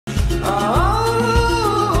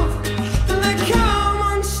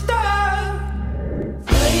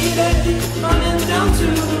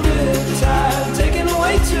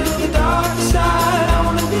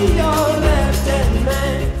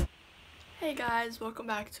Hey guys, welcome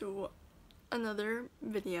back to another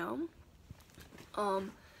video.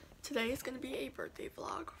 Today is gonna be a birthday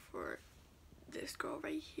vlog for this girl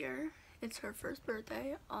right here. It's her first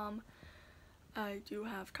birthday. I do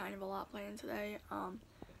have kind of a lot planned today.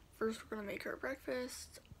 First we're gonna make her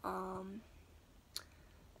breakfast.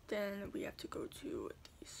 Then we have to go to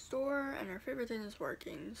the store, and her favorite thing is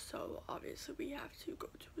working, so obviously we have to go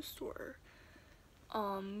to a store.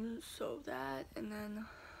 So that, and then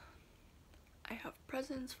I have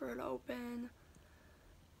presents for her to open.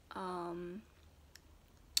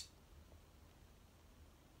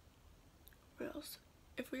 What else?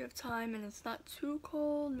 If we have time and it's not too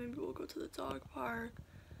cold, maybe we'll go to the dog park.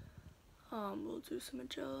 We'll do some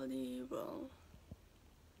agility. We'll,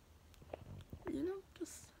 you know,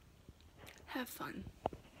 just have fun.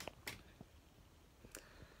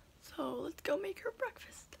 So let's go make her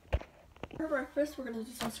breakfast. For breakfast, we're gonna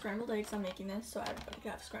do some scrambled eggs. I'm making this so everybody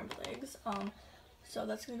can have scrambled eggs. So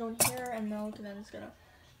that's gonna go in here, and milk, and then it's gonna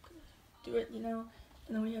do it, you know.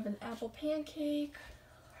 And then we have an apple pancake,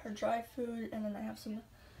 her dry food, and then I have some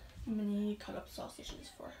mini cut up sausages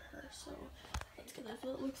for her. So that's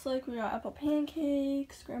what it looks like. We got apple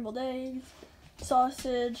pancake, scrambled eggs,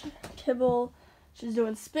 sausage, kibble. She's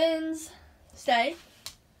doing spins. Stay.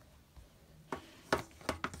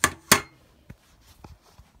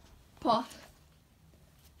 Paw.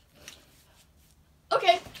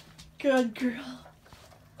 Okay. Good girl.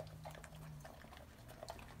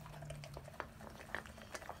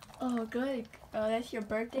 Oh, good. Oh, that's your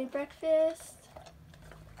birthday breakfast?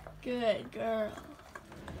 Good girl.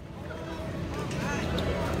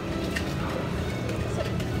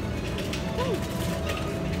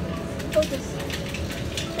 Focus.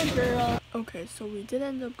 Good girl. Okay, so we did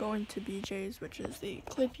end up going to BJ's, which is the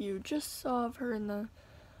clip you just saw of her in the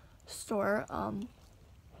store.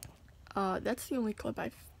 That's the only clip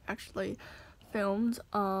I've actually filmed.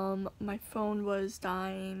 My phone was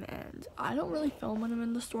dying, and I don't really film when I'm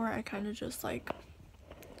in the store. I kind of just like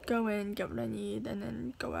go in, get what I need, and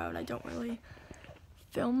then go out. I don't really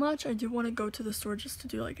film much. I do want to go to the store just to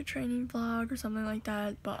do like a training vlog or something like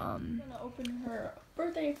that, but I'm gonna open her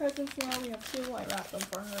birthday presents now. We have two. I wrapped them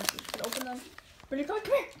for her so she can open them. Ready, come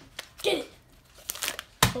here, get it.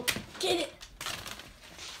 Oh, get it.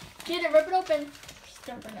 Get it, rip it open. She's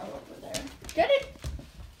jumping all over there. Get it.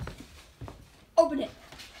 Open it.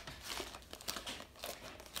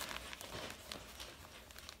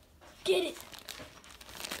 Get it.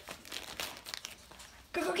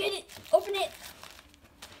 Go get it. Open it.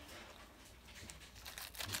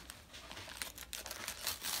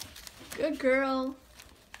 Good girl.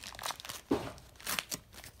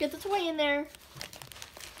 Get the toy in there.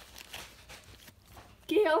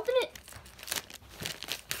 Open it.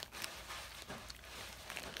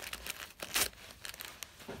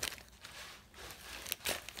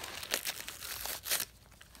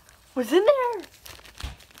 What's in there?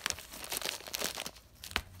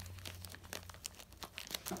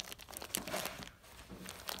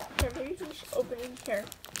 Here, maybe finish opening here.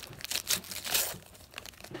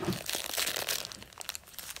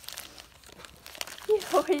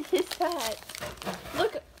 What is that?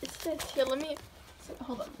 Look, it says here. Let me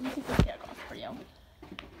hold on. Let me take this tag off for you.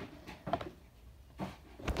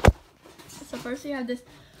 So first we have this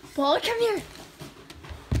ball. Come here.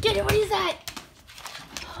 Get it. What is that?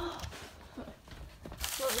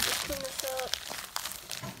 Let me just clean this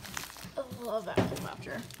up. I love vacuum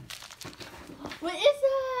after. What is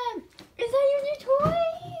that? Is that your new toy?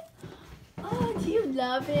 Oh, do you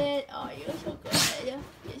love it? Oh, you're so good.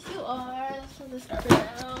 Yes, you are. So let's start it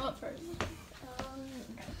out first.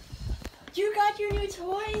 You got your new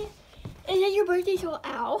toy? Is that your birthday toy?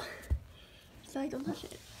 Ow. She's like, don't touch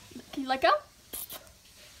it. Can you let go?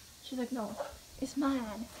 She's like, no, it's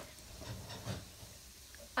mine.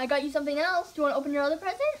 I got you something else. Do you want to open your other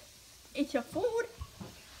present? It's your food.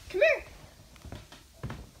 Come here.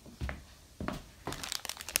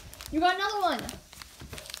 You got another one.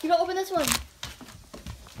 You gotta open this one.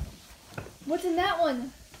 What's in that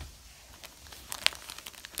one?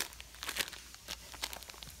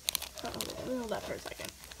 Hold that for a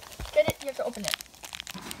second. Get it. You have to open it.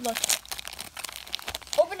 Look.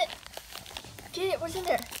 Open it. Get it. What's in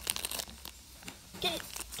there? Get it.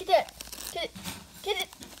 Get that. Get it. Get it.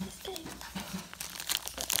 Just get it.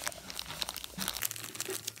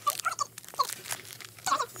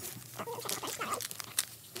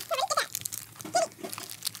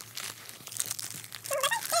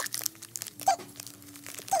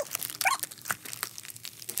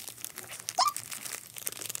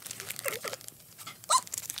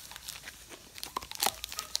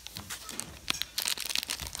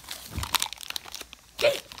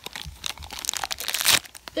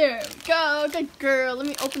 There we go. Good girl. Let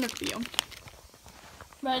me open it for you.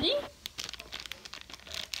 Ready?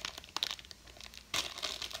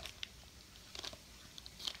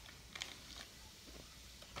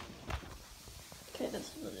 Okay, this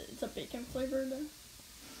is what it is. It's a bacon flavored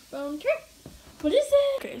bone. Okay. What is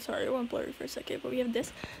it? Okay, sorry, it went blurry for a second, but we have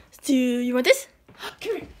this. Do you want this?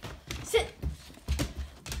 Come here. Sit.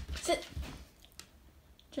 Sit.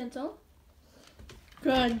 Gentle.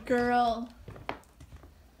 Good girl.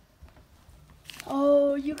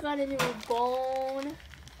 Oh, you got a little bone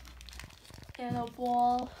and a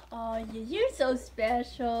ball. Oh, yeah, you're so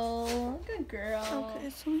special. Good girl. Okay,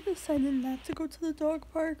 so we decided not to go to the dog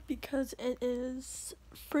park because it is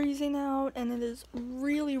freezing out and it is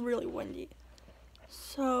really, really windy.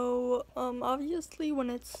 So, obviously when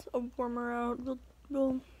it's warmer out,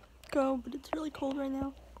 we'll go, but it's really cold right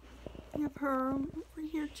now. We have her over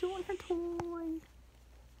here chewing her toy.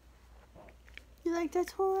 You like that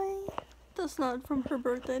toy? That's not from her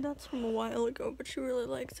birthday, that's from a while ago, but she really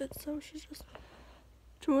likes it, so she's just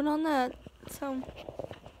chewing on that. So,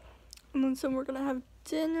 and then we're gonna have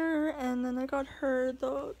dinner, and then I got her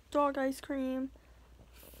the dog ice cream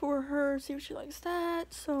for her, see if she likes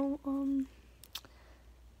that. So,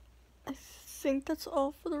 I think that's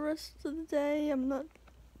all for the rest of the day. I'm not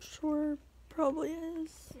sure, probably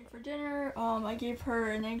is. For dinner, I gave her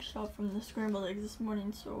an eggshell from the scrambled eggs this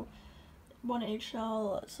morning, so 1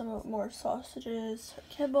 eggshell, some more sausages, her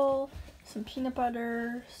kibble, some peanut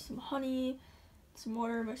butter, some honey, some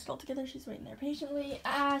water, mixed it all together. She's waiting there patiently.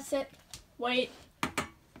 Sit. Wait.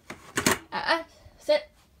 Sit.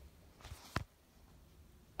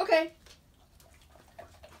 Okay.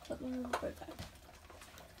 Let me move it right back.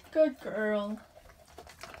 Good girl.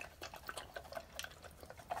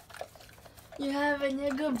 You having a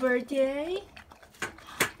good birthday?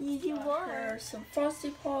 You are. Some Frosty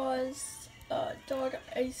Paws. Dog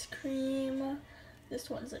ice cream. This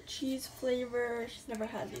one's a cheese flavor. She's never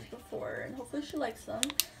had these before, and hopefully she likes them.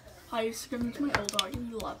 I used to give them to my old dog, and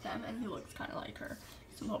he loved them, and he looks kind of like her,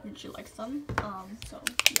 so I'm hoping she likes them. So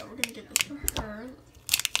yeah, we're gonna give this to her.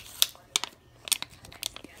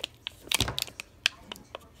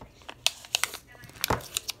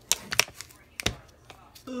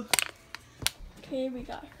 Ugh. Okay, we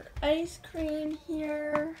got her ice cream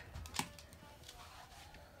here.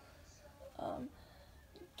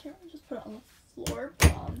 Can't really just put it on the floor,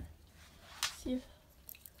 but see if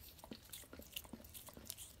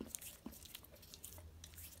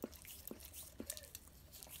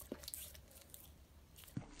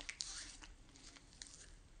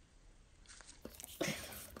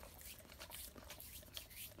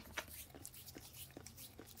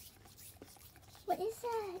what is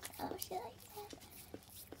that? Oh, she likes that.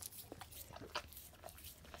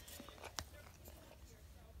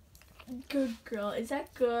 good girl. Is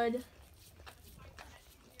that good?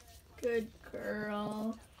 Good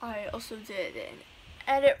girl. I also did an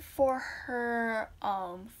edit for her,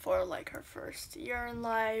 for like her first year in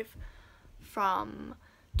life, from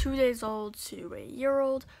 2 days old to a year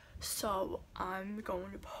old. So I'm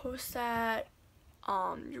going to post that.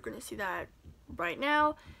 You're gonna see that right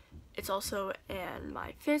now. It's also in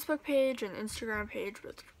my Facebook page and Instagram page,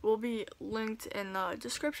 which will be linked in the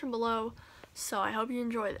description below. So I hope you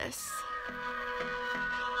enjoy this.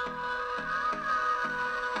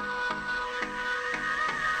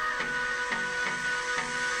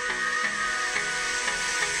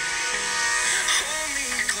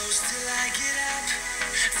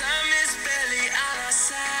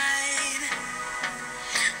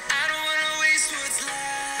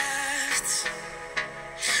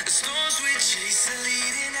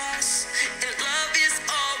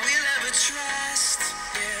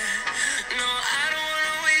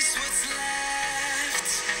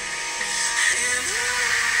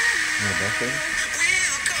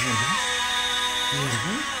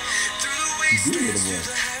 You do a little more.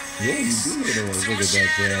 Yeah, you do a little more. Look at that. Good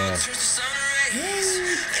girl.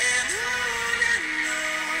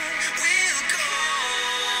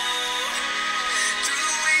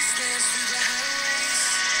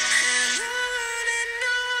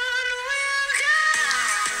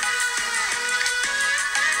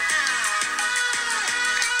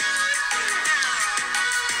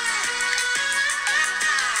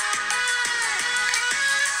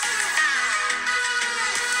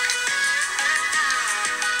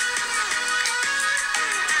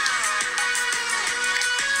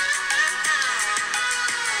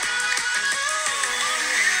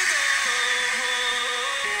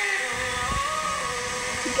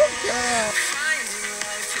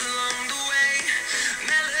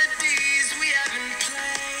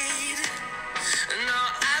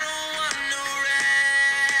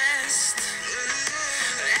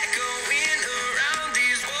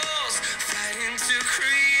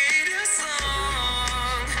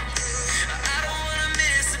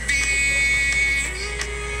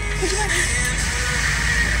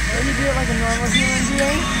 you do it like a normal human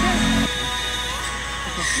being?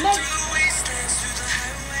 Okay. Next.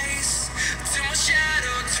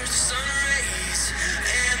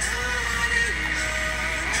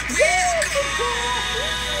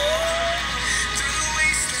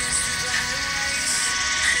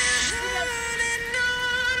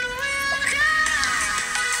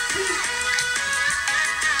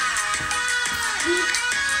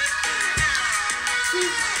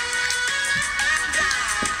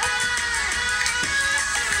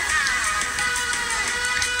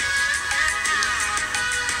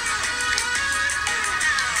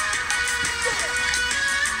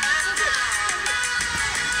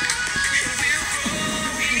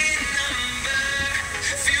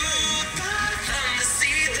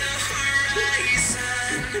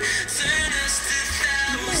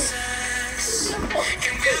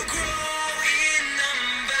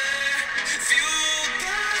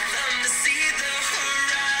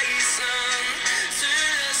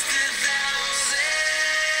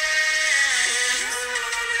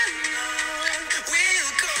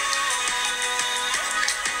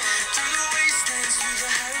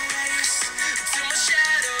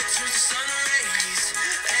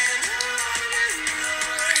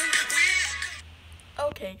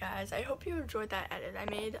 Okay guys, I hope you enjoyed that edit I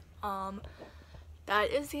made.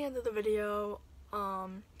 That is the end of the video. I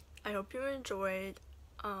hope you enjoyed.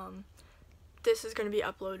 This is going to be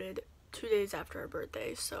uploaded 2 days after her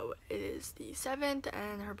birthday, so it is the 7th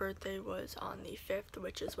and her birthday was on the 5th,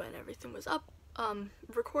 which is when everything was up,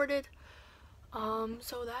 recorded.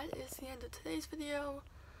 So that is the end of today's video.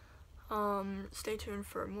 Stay tuned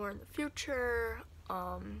for more in the future.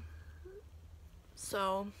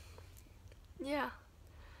 So yeah,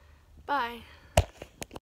 bye.